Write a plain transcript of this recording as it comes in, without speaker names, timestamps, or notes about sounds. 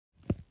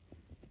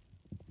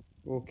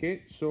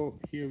Okay, so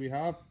here we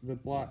have the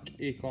black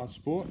A-Class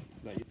Sport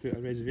that you put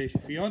a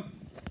reservation fee on.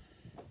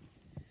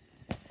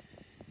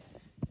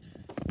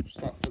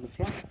 Start for the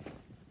front.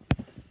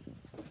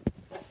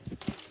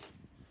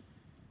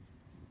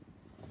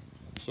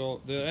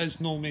 So there is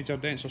no major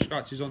dents or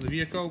scratches on the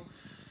vehicle.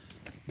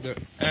 There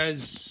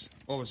is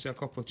obviously a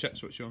couple of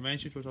chips which you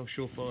mentioned, which I'll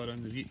show further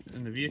in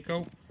the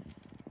vehicle.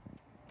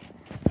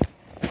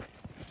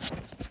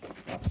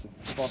 That's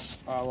the first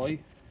alloy.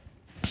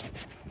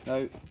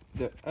 Now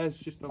there is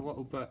just a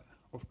little bit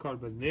of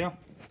carbon there,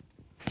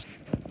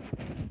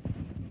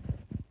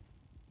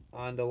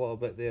 and a little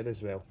bit there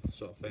as well,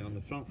 sort of thing on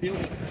the front wheel.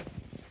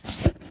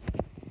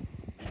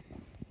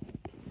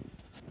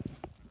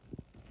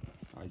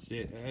 I say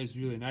it is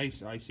really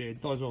nice. I say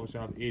it does obviously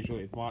have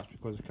age-related marks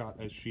because the car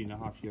is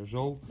 3.5 years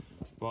old,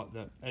 but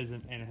there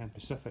isn't anything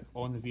specific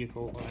on the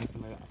vehicle or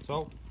anything like that at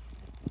all.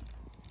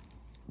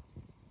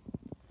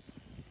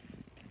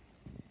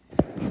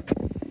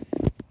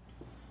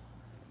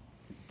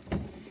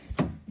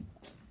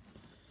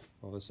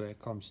 Obviously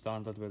it comes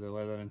standard with the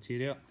leather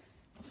interior.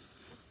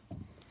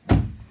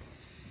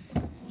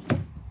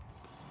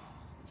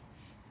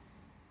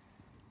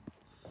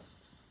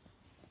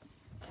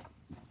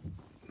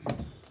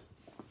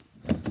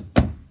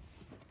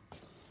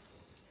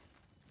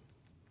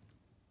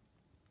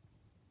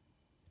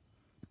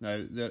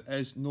 Now there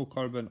is no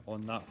carbon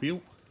on that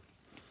wheel.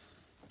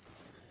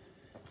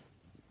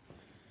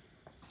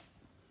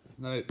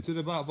 Now to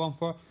the back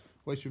bumper,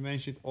 which we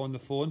mentioned on the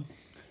phone,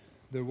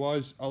 there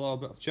was a little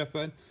bit of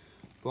chipping,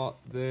 but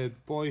the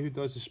boy who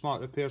does the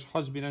smart repairs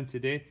has been in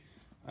today,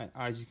 and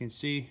as you can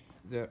see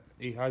there,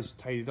 he has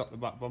tidied up the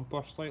back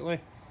bumper slightly,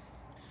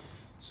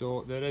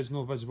 so there is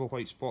no visible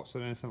white spots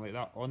or anything like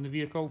that on the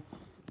vehicle.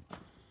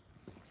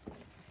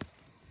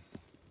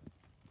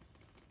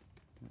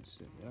 Let's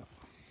see that.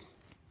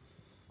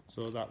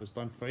 So that was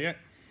done for you.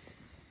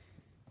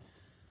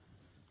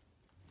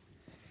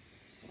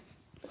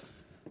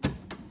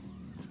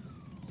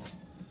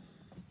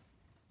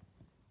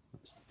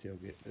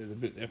 Tailgate, the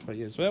boot there for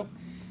you as well.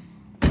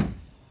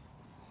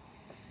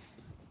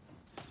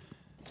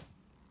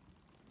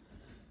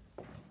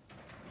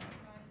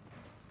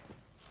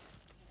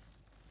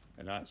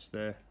 And that's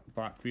the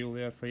back wheel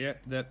there for you.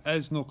 There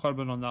is no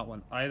carbon on that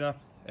one either.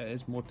 It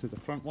is more to the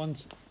front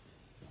ones.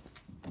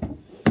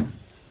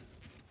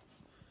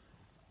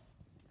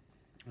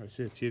 I say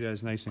the interior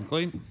is nice and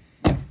clean.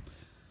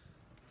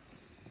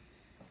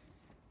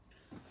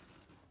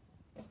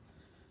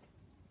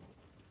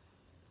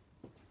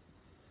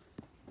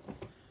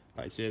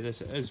 I say this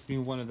has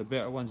been one of the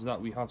better ones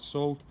that we have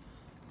sold.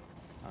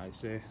 I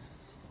say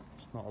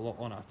it's not a lot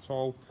on it at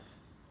all,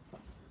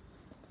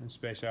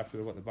 especially after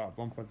we got the back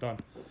bumper done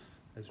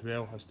as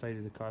well. Has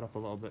tidied the car up a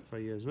little bit for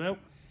you as well.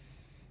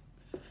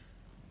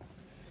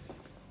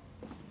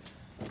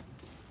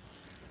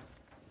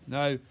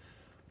 Now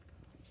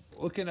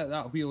looking at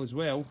that wheel as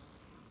well,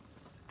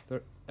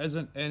 there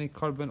isn't any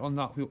carbon on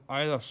that wheel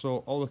either, so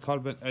all the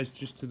carbon is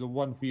just to the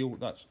one wheel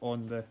that's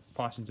on the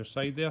passenger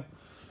side there.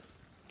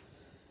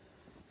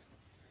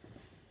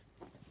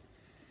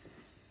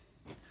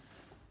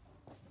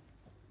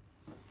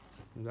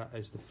 And that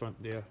is the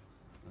front there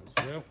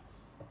as well.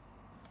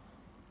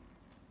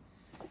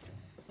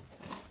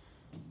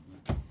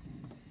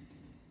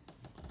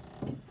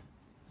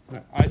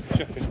 Now as the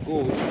chipping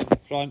goes in the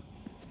front,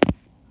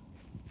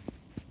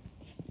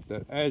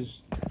 there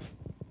is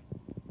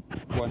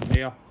one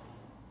there,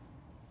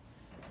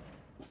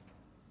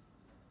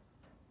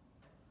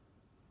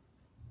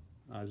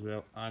 as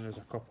well, and there's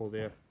a couple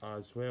there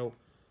as well.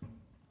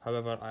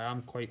 However, I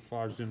am quite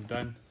far zoomed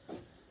in,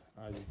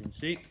 as you can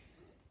see.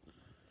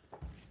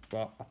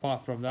 But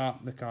apart from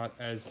that, the car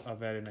is a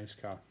very nice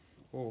car.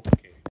 Okay.